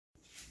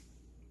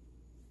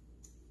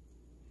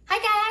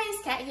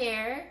Kat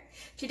here.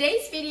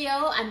 Today's video,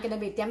 I'm going to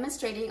be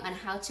demonstrating on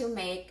how to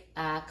make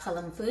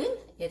Kalam food.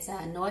 It's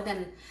a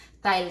northern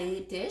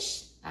Thai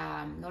dish,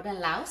 northern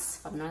Laos,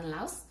 from northern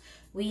Laos.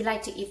 We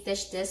like to eat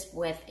this dish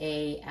with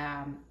a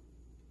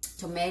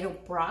tomato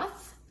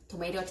broth,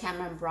 tomato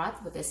tamarind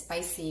broth with a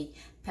spicy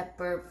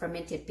pepper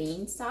fermented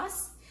bean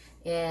sauce.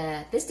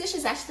 This dish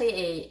is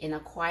actually an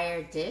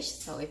acquired dish,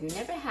 so if you've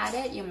never had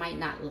it, you might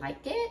not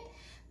like it.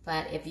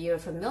 But if you're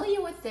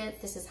familiar with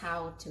it, this is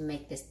how to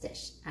make this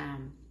dish.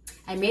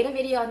 I made a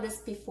video on this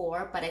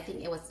before, but I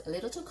think it was a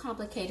little too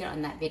complicated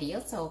on that video.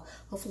 So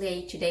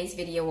hopefully today's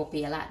video will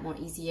be a lot more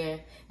easier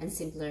and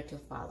simpler to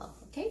follow.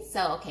 Okay,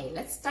 so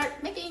let's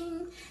start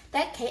making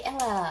that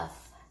KLF.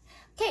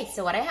 Okay,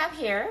 so what I have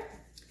here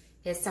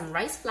is some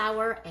rice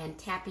flour and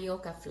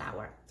tapioca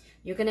flour.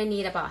 You're gonna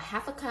need about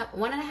half a cup,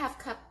 1.5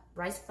 cup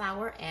rice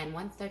flour and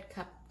 1/3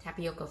 cup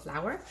tapioca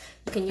flour.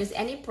 You can use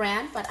any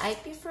brand, but I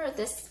prefer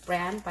this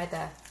brand by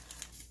the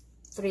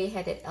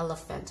three-headed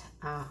elephant.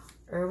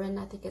 Irwin,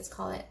 I think it's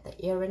called it, the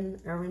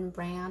Irwin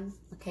brand.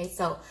 Okay,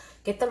 so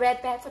get the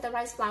red bag for the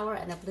rice flour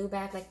and the blue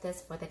bag like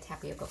this for the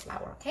tapioca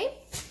flour, okay?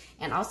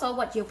 And also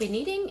what you'll be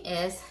needing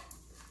is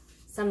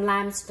some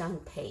limestone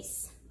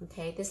paste,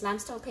 okay? This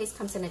limestone paste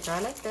comes in a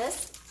jar like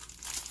this,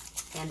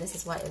 and this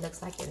is what it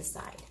looks like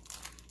inside.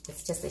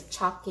 It's just a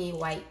chalky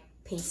white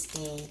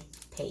pasty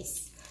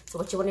paste. So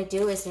what you want to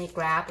do is you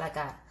grab like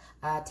a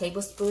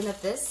tablespoon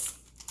of this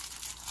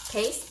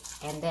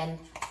paste and then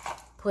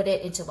put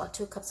it into about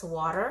 2 cups of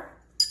water.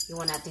 You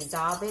want to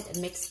dissolve it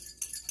and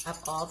mix up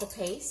all the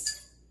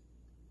paste,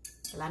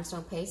 the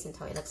limestone paste,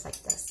 until it looks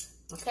like this,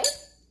 okay?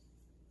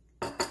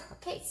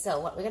 Okay, so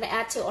what we're going to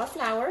add to our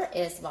flour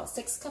is about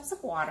 6 cups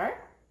of water.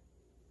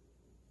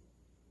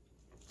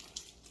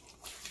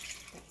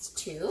 That's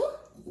 2.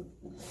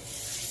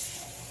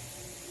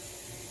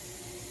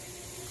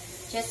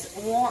 Just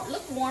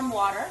lukewarm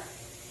water.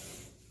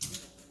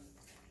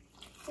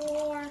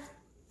 4.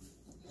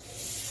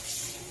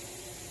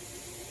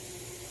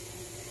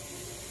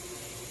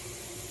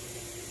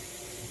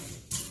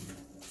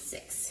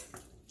 6.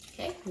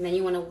 Okay, and then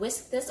you want to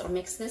whisk this or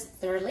mix this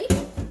thoroughly.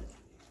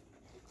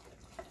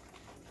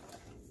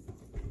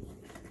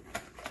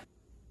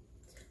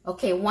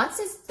 Okay, once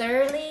it's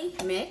thoroughly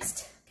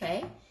mixed,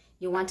 okay,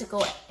 you want to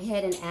go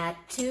ahead and add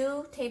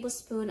 2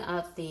 tablespoons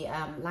of the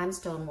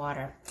limestone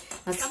water.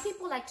 Now, some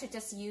people like to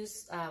just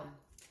use,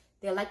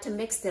 they like to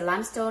mix the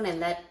limestone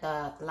and let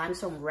the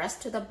limestone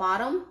rest to the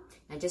bottom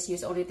and just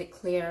use only the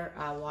clear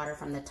water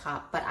from the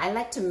top. But I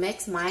like to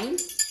mix mine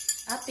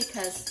up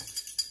because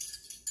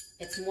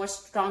it's more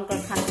stronger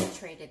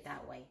concentrated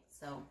that way.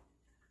 So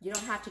you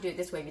don't have to do it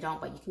this way if you don't,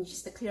 but you can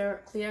use the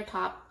clear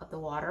top of the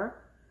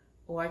water,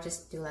 or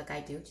just do like I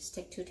do. Just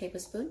take 2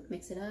 tablespoons,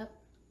 mix it up.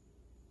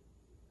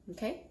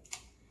 Okay,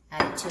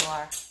 add it to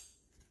our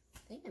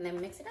thing and then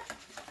mix it up.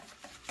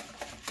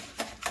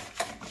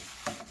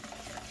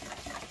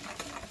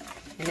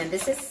 And then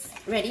this is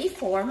ready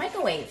for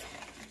microwave.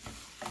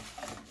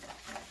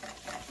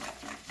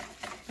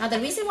 Now the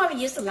reason why we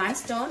use the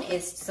limestone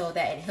is so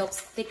that it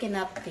helps thicken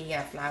up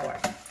the flour.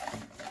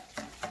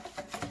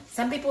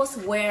 Some people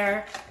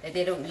swear that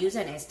they don't use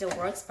it and it still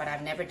works, but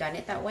I've never done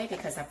it that way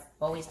because I've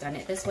always done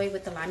it this way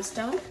with the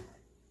limestone.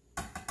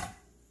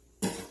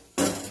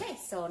 Okay,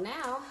 so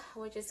now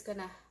we're just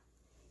gonna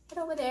put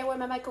over there where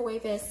my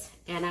microwave is,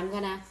 and I'm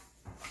gonna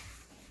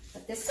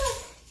let this go.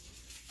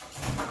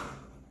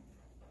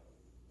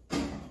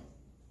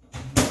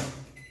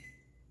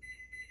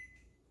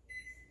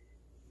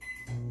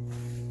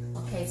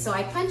 Okay, so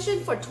I punch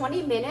in for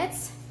 20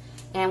 minutes,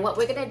 and what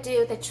we're gonna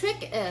do, the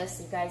trick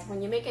is, you guys,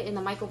 when you make it in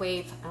the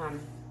microwave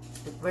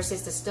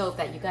versus the stove,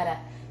 that you gotta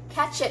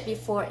catch it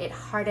before it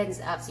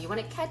hardens up. So you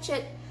wanna catch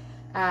it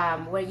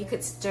where you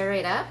could stir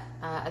it up.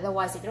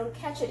 Otherwise, if you don't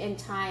catch it in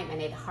time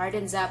and it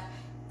hardens up,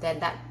 then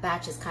that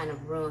batch is kind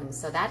of ruined.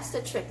 So that's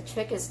the trick. The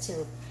trick is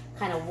to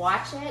kind of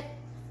watch it,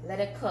 let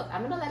it cook.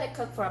 I'm gonna let it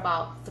cook for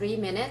about 3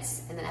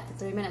 minutes, and then after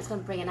 3 minutes, I'm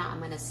gonna bring it out, I'm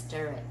gonna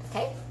stir it,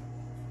 okay?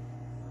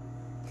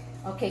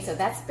 Okay, so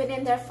that's been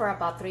in there for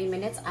about 3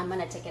 minutes. I'm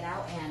gonna take it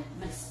out and I'm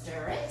gonna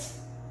stir it.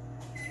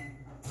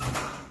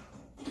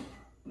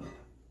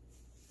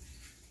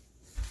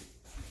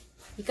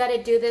 You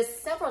gotta do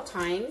this several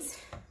times.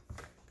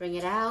 Bring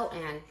it out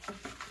and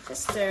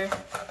just stir,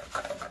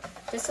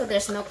 just so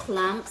there's no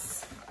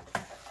clumps.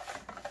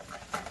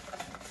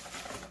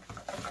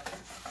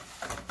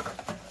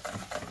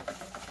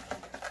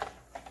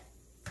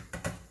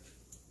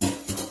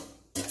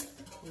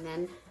 And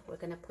then we're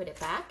gonna put it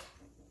back.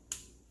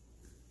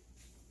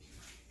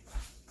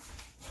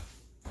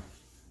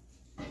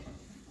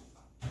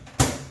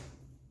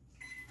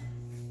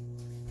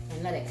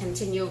 And let it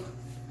continue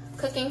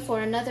cooking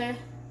for another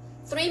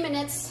 3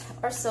 minutes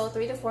or so,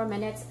 3 to 4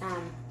 minutes.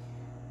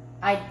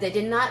 I did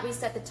not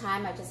reset the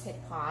time, I just hit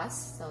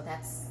pause, so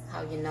that's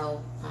how you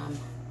know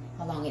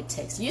how long it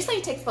takes. Usually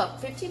it takes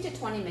about 15 to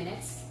 20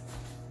 minutes.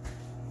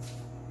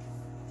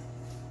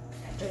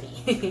 Got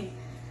dirty.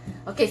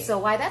 Okay, so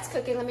while that's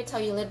cooking, let me tell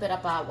you a little bit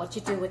about what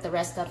you do with the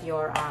rest of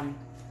your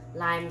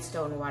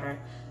limestone water.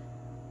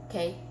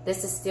 Okay,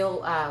 this is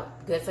still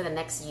good for the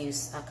next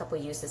use, a couple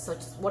uses. So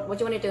just, what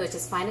you want to do is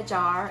just find a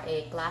jar,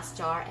 a glass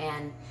jar,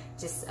 and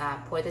just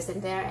pour this in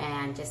there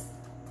and just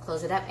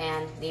close it up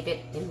and leave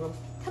it in room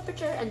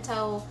temperature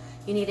until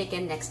you need it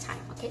again next time.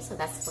 Okay, so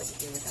that's what you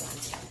do with the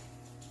limestone.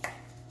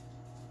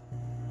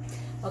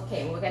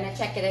 Okay, we're gonna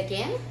check it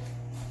again.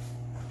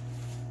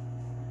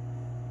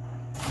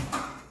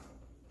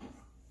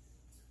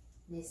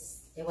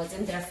 It was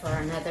in there for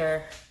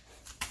another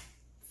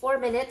 4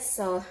 minutes,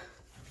 so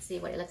see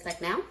what it looks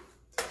like now.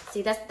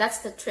 See, that's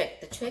the trick.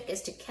 The trick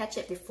is to catch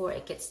it before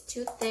it gets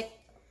too thick.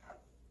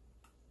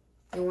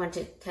 You want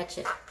to catch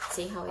it.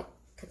 See how it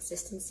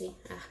consistency.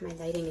 My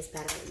lighting is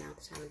bad right now,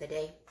 the time of the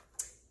day.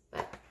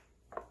 But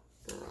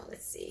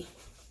let's see.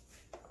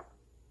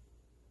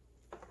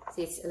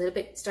 See, it's a little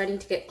bit starting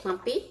to get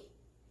clumpy.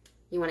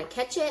 You want to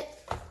catch it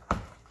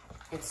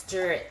and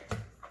stir it.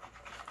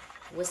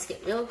 Whisk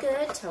it real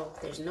good till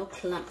there's no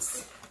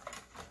clumps.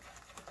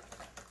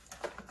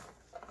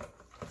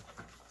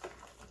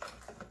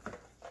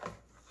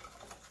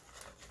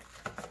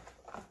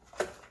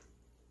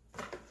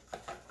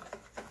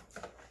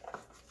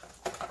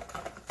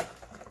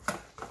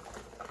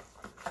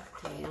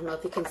 Okay, I don't know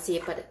if you can see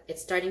it, but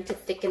it's starting to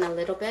thicken a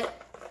little bit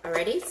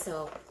already.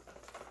 So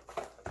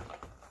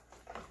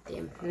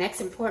the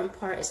next important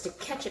part is to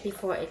catch it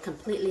before it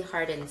completely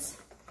hardens,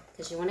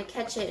 because you want to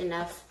catch it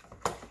enough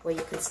where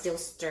you can still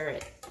stir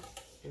it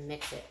and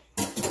mix it.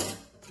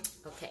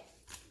 Okay,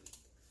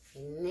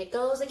 and it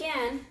goes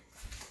again.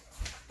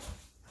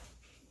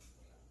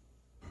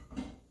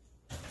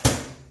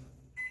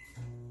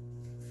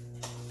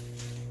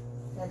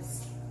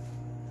 That's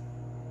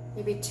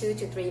maybe 2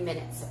 to 3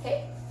 minutes,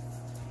 okay?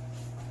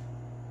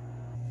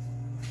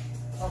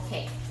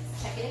 Okay,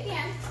 check it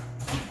again.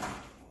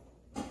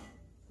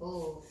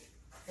 Oh,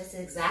 this is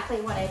exactly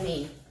what I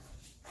mean.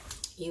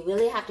 You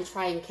really have to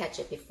try and catch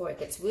it before it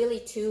gets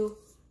really too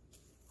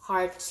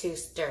hard to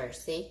stir.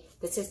 See,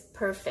 this is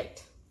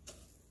perfect.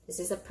 This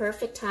is a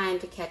perfect time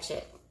to catch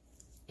it.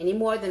 Any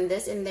more than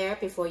this in there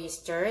before you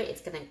stir it,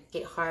 it's gonna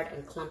get hard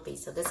and clumpy.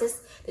 So this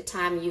is the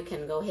time you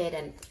can go ahead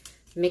and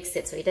mix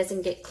it so it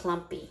doesn't get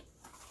clumpy,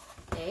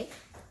 okay?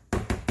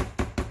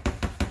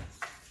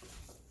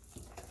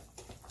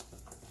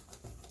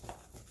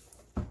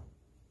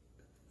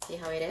 See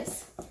how it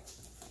is?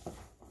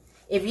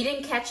 If you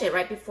didn't catch it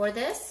right before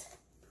this,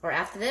 or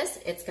after this,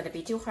 it's gonna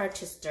be too hard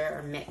to stir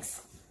or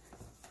mix.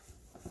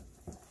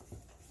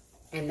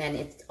 And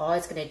then all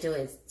it's gonna do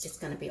is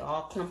just gonna be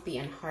all clumpy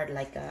and hard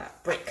like a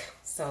brick.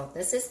 So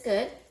this is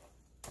good.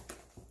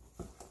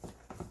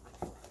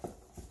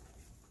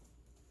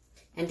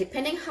 And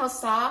depending how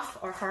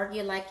soft or hard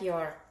you like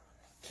your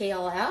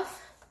KLF,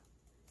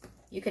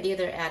 you could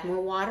either add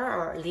more water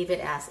or leave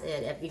it as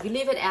is. If you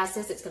leave it as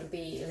is, it's gonna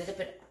be a little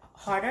bit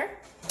harder.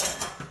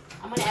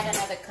 I'm gonna add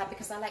another cup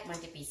because I like mine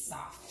to be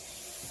soft.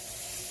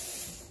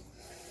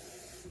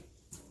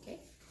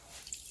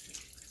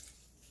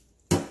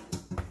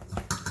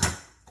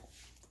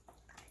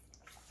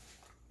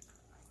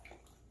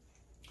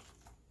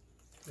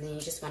 And then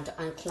you just want to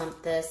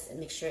unclump this and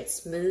make sure it's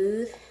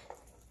smooth.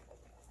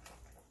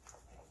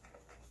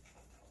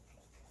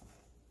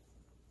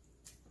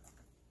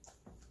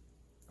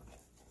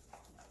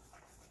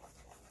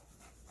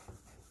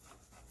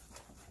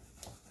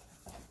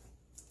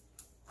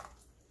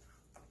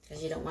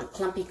 Because you don't want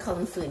clumpy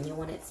column food, you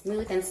want it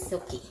smooth and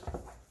silky.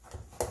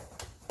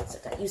 So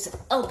I gotta use an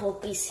elbow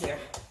grease here.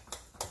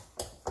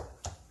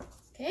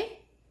 Okay?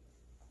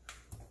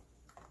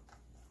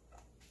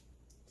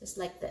 Just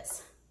like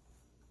this.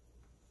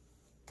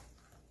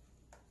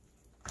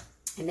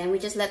 And then we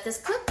just let this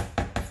cook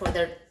for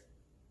the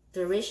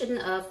duration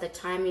of the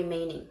time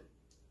remaining.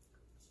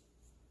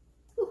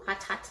 Ooh,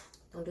 hot, hot.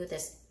 Don't do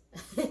this.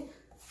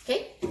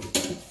 Okay?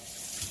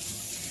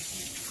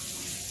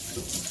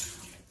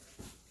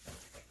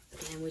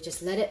 And we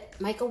just let it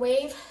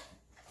microwave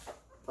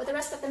for the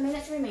rest of the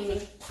minutes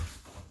remaining.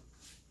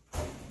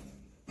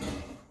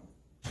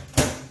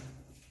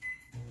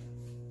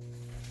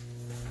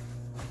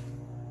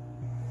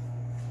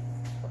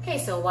 Okay,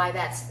 so while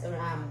that's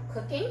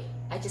cooking,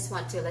 I just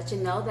want to let you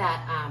know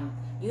that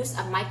use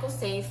a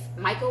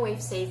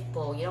microwave safe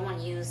bowl. You don't want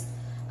to use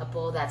a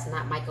bowl that's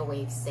not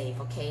microwave safe.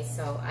 Okay,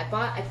 so I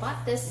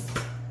bought this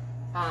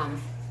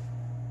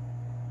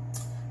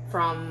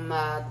from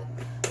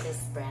this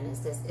brand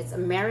is this. It's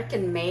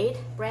American made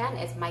brand.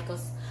 It's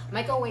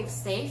microwave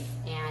safe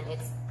and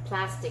it's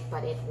plastic,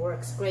 but it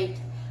works great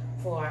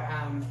for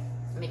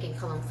making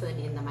column food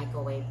in the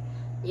microwave.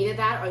 Either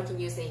that, or you can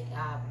use the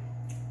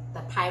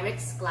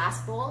Pyrex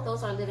glass bowl.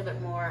 Those are a little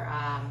bit more,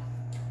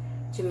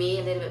 to me,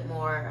 a little bit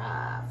more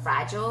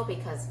fragile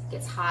because it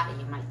gets hot and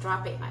you might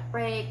drop it, it might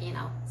break, you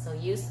know. So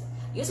use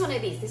one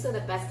of these. These are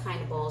the best kind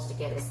of bowls to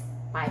get, is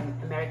by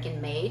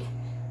American made,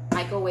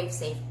 microwave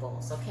safe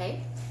bowls,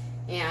 okay?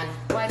 And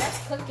while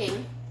that's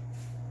cooking,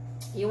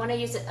 you want to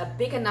use a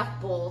big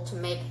enough bowl to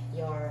make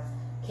your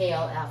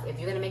KLF. If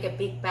you're going to make a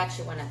big batch,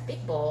 you want a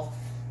big bowl,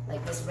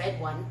 like this red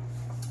one.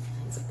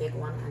 It's a big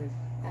one, and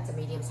that's a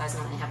medium sized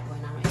one I have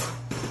going on right now.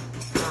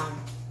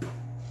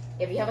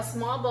 If you have a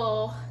small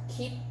bowl,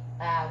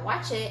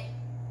 watch it.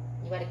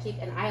 You got to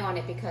keep an eye on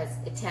it because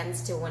it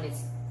tends to, when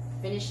it's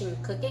finishing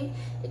cooking,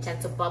 it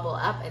tends to bubble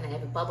up, and then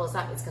if it bubbles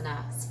up, it's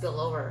gonna spill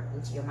over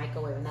into your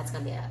microwave, and that's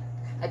gonna be a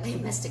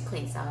domestic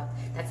clean. So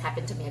that's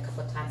happened to me a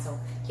couple of times. So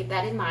keep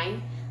that in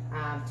mind,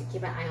 to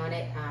keep an eye on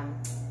it.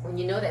 When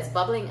you know that it's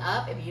bubbling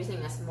up, if you're using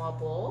a small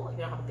bowl, if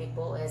you don't have a big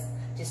bowl, is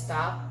to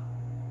stop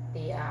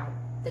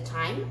the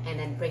time and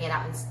then bring it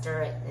out and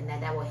stir it, and then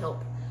that will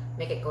help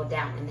make it go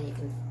down, and then you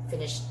can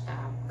finish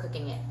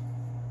cooking it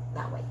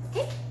that way.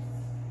 Okay.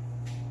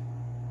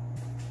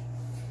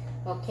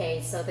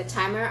 Okay, so the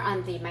timer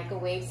on the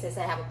microwave says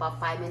I have about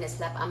 5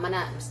 minutes left. I'm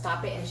gonna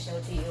stop it and show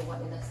to you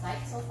what it looks like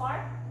so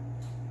far.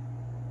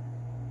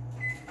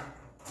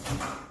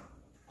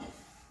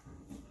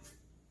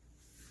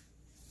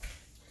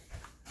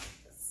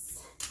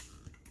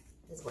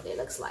 This is what it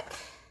looks like.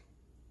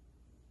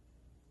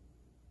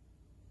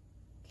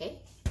 Okay,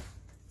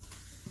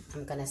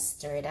 I'm gonna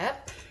stir it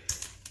up.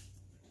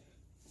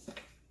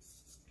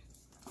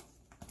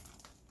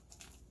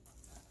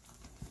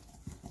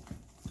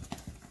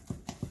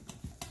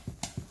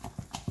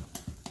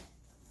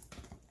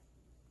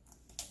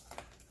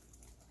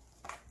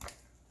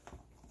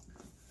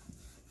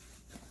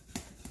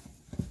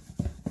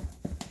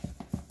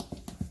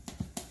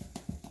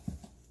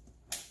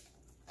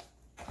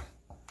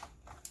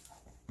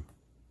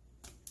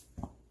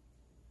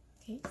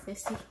 Okay, so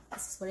see,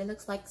 this is what it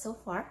looks like so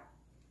far.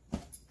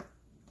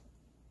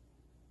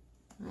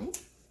 Right.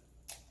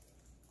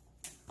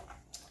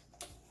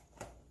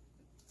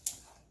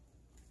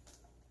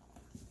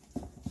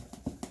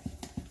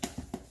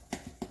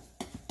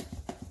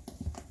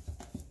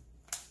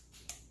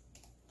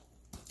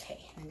 Okay,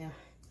 I'm gonna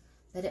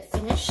let it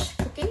finish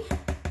cooking.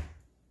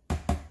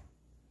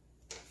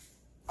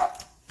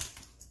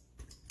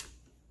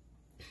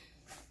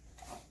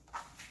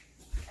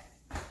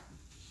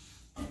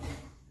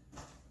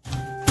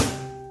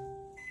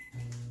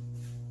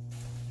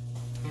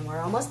 We're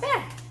almost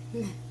there.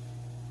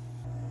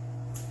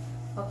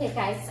 Okay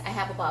guys, I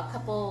have about a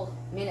couple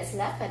minutes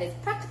left, but it's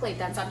practically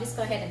done, so I'm just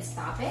go ahead and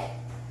stop it.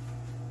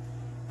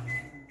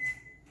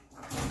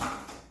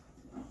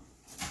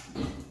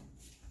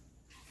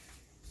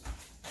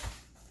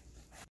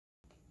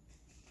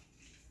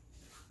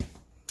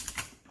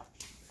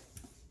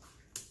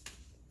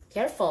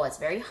 Careful, it's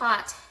very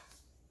hot.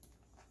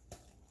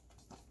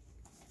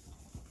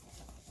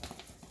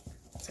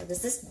 So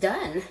this is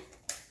done.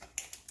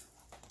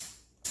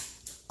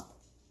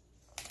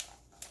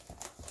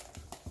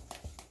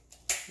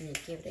 And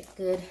you give it a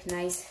good,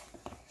 nice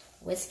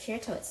whisk here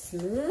till it's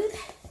smooth.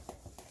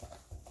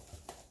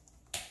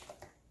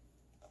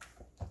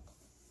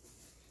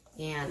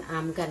 And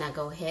I'm gonna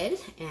go ahead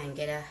and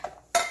get a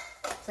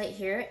plate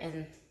here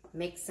and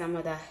make some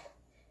of the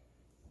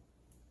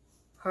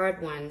hard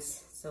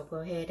ones. So go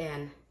ahead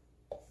and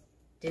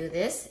do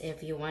this.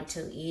 If you want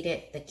to eat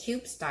it the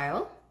cube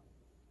style,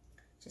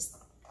 just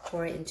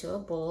pour it into a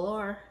bowl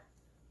or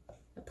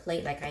a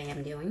plate like I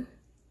am doing.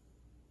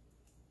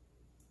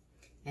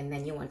 And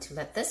then you want to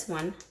let this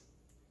one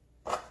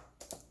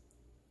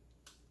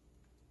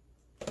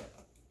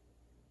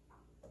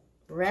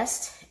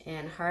rest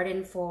and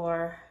harden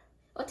for,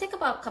 it'll take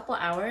about a couple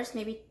hours,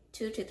 maybe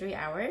 2 to 3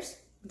 hours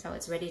until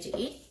it's ready to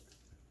eat.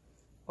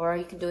 Or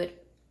you can do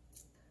it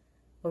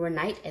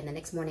overnight and the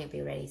next morning it'll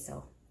be ready.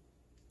 So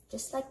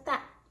just like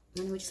that.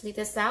 And we just leave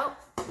this out.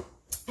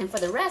 And for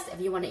the rest,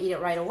 if you want to eat it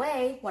right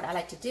away, what I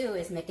like to do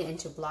is make it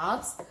into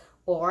blobs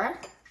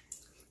or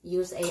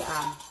use a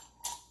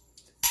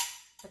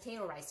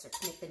potato ricer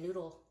to make the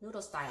noodle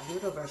style,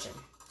 noodle version.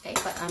 Okay,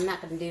 but I'm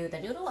not going to do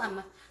the noodle.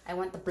 I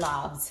want the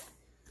blobs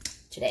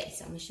today.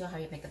 So let me show how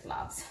you make the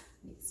blobs.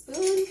 Need a spoon.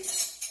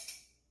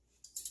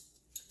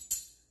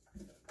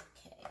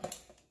 Okay, let's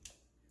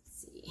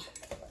see.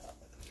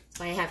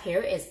 So what I have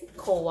here is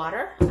cold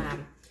water.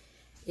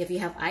 If you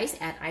have ice,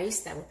 add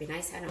ice. That would be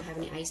nice. I don't have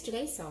any ice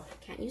today, so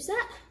I can't use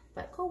that.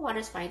 But cold water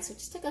is fine. So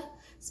just take a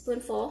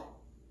spoonful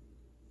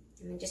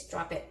and then just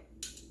drop it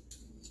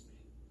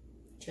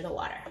to the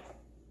water.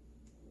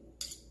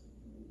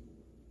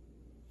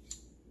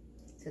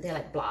 So they're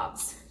like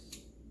blobs.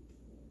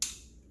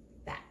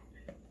 That.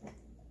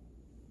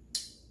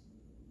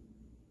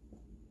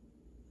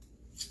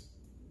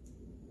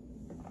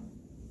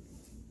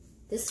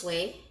 This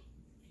way,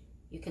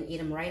 you can eat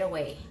them right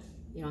away.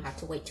 You don't have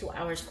to wait 2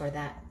 hours for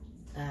that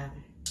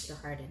to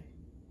harden.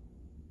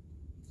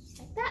 Just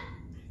like that.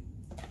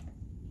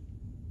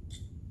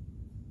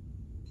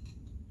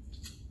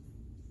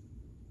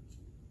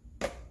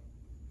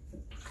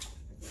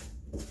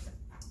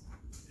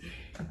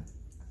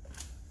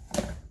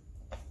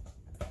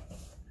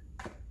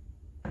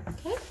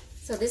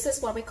 So this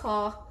is what we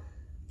call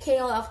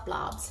KLF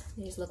blobs.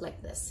 They just look like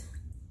this.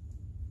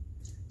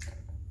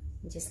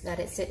 You just let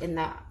it sit in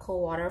the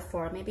cold water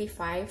for maybe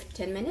 5 to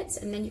 10 minutes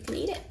and then you can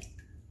eat it.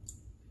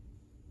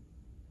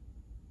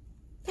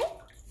 Okay.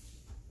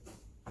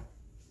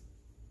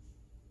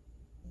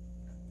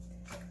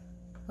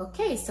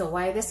 Okay, so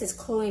while this is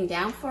cooling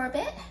down for a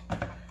bit,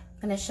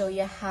 I'm gonna show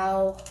you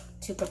how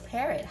to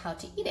prepare it, how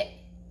to eat it.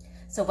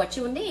 So what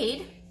you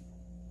need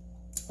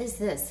is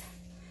this.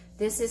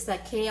 This is the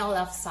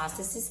KLF sauce.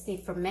 This is the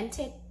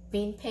fermented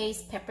bean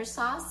paste pepper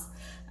sauce.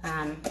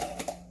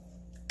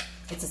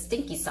 It's a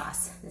stinky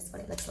sauce. That's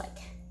what it looks like.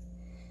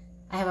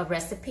 I have a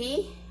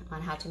recipe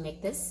on how to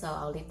make this, so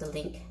I'll leave the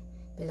link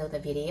below the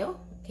video.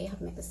 Okay, how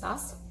to make the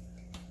sauce.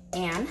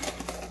 And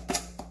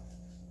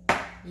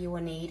you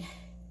will need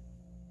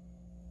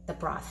the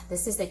broth.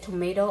 This is the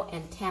tomato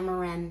and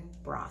tamarind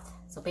broth.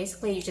 So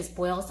basically you just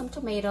boil some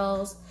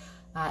tomatoes,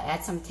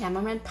 add some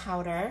tamarind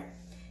powder,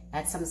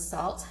 add some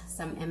salt,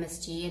 some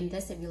MSG in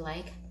this if you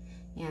like,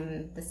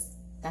 and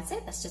that's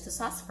it. That's just a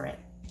sauce for it.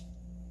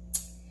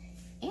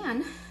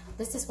 And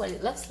this is what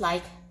it looks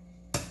like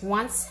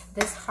once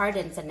this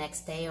hardens the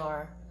next day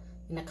or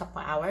in a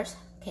couple hours.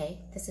 Okay,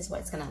 this is what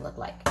it's gonna look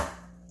like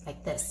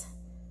this.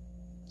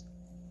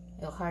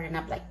 It'll harden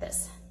up like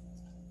this.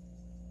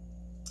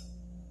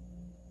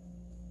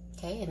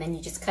 Okay, and then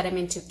you just cut them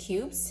into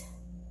cubes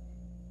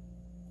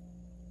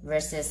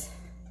versus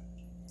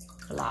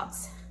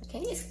blobs. Okay,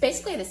 it's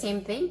basically the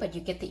same thing, but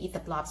you get to eat the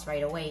blobs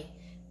right away,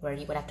 where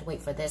you would have to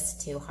wait for this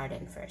to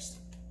harden first.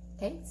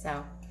 Okay,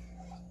 so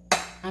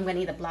I'm gonna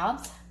eat the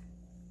blobs.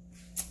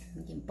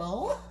 Make a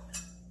bowl.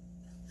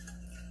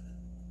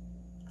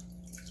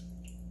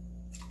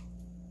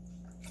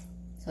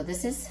 So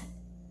this is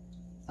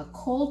a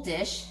cold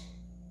dish.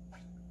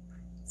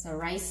 It's a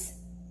rice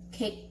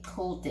cake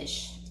cold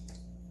dish.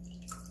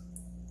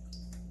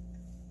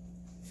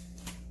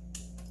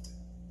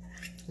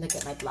 Look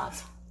at my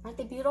blobs. Aren't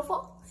they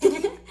beautiful?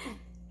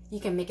 You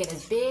can make it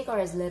as big or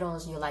as little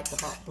as you like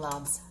the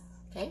blobs.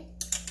 Okay.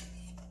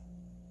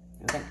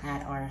 We're gonna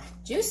add our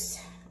juice,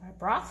 our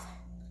broth.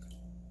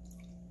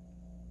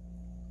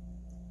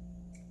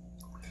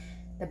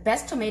 The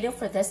best tomato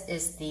for this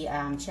is the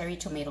cherry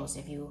tomatoes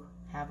if you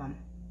have them,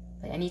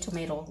 but any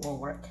tomato will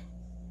work.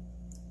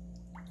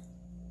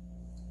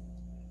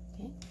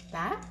 Okay,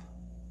 that.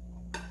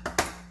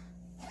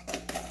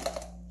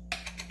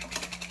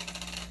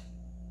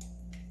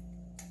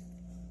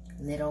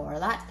 Little or a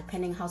lot,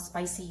 depending how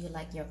spicy you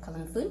like your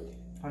Kalem food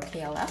or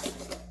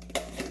KLF.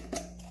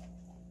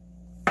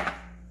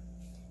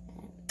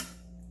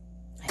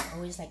 And I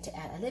always like to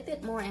add a little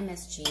bit more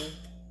MSG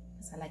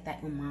because I like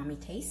that umami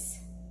taste.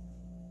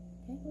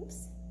 Okay,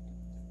 oops.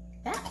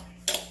 That.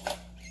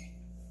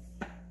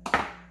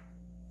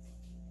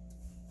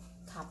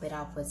 Top it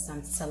off with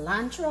some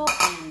cilantro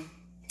and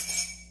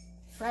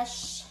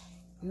fresh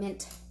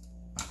mint.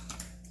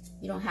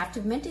 You don't have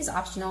to. Mint is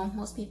optional.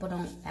 Most people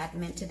don't add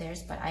mint to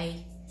theirs, but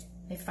I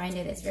find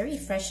it's very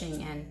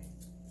refreshing and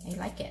I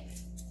like it.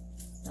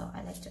 So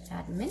I like to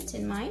add mint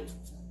in mine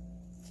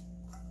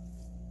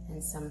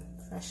and some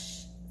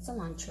fresh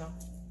cilantro.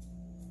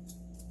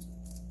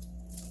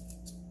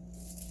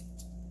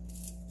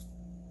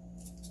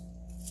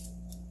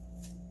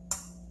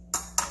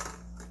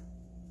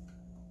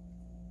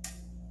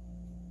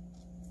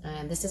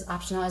 And this is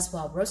optional as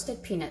well,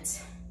 roasted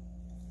peanuts.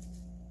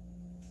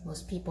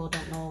 Most people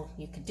don't know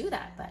you could do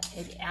that, but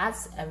it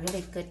adds a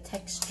really good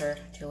texture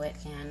to it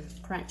and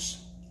crunch,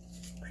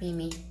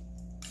 creamy,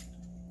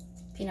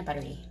 peanut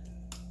buttery.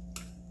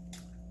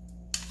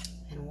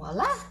 And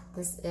voila,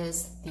 this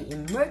is the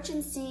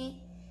emergency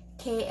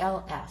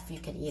KLF. You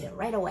can eat it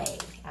right away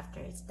after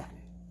it's done.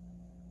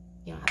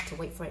 You don't have to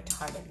wait for it to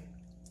harden.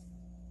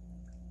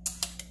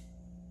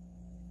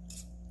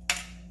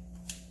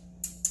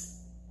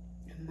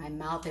 My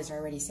mouth is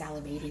already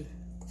salivating.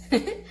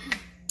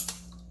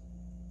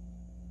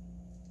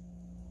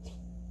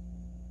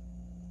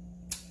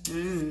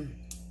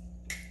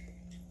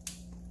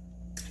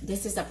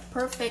 This is a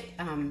perfect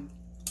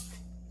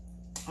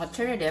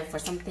alternative for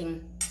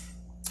something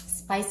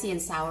spicy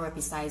and sour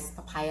besides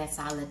papaya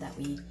salad that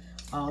we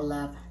all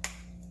love.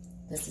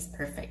 This is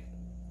perfect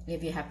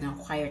if you have an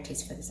acquired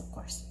taste for this, of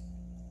course.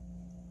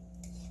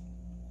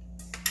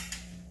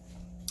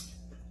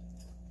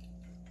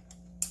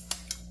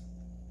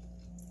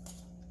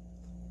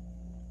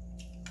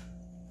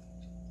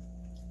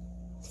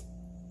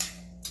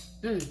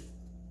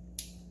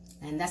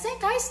 And that's it,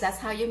 guys. That's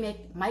how you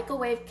make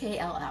microwave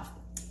KLF.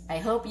 I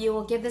hope you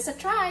will give this a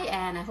try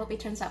and I hope it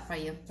turns out for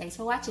you. Thanks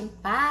for watching.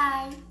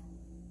 Bye.